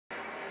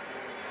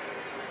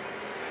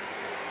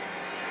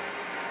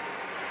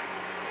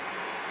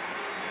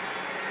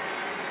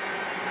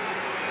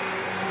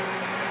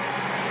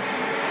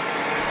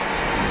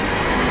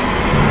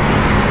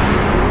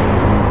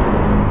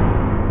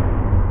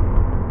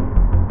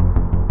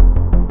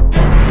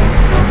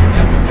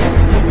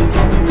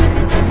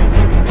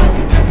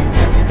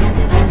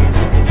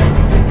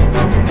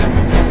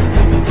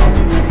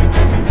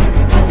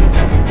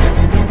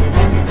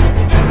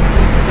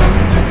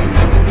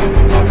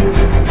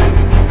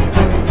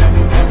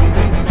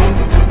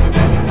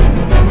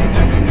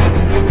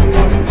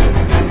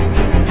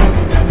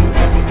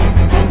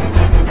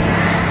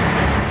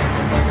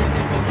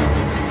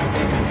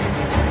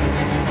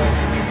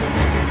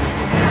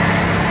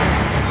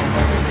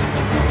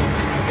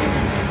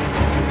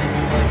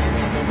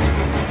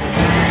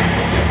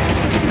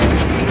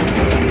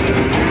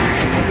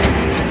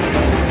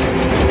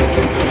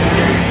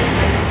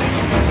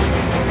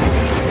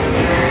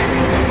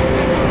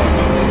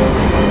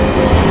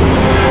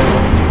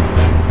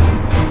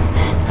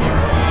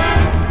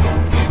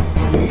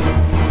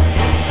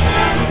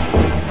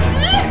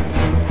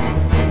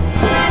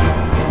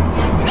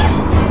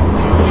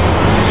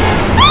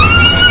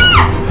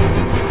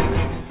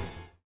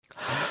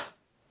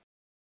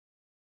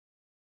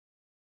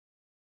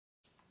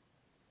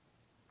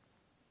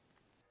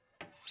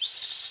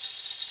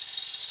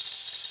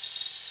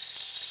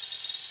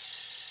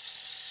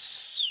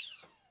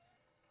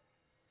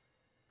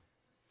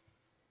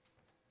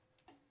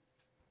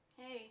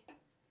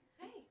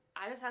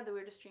I just had the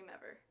weirdest dream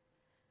ever.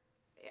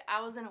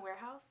 I was in a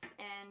warehouse,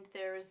 and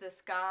there was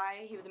this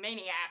guy. He was a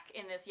maniac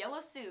in this yellow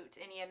suit,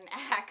 and he had an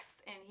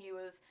axe, and he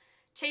was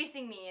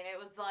chasing me, and it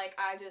was like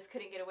I just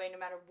couldn't get away no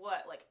matter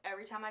what. Like,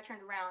 every time I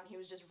turned around, he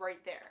was just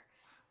right there.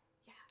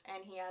 Yeah,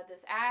 and he had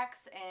this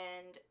axe,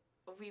 and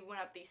we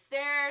went up these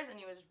stairs, and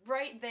he was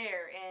right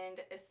there, and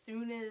as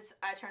soon as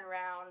I turned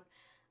around,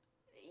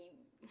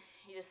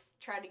 he just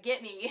tried to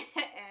get me,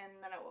 and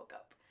then I woke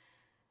up.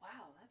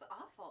 Wow, that's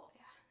awful.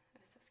 Yeah,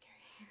 it was so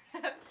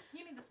scary.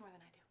 You need this more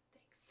than I do.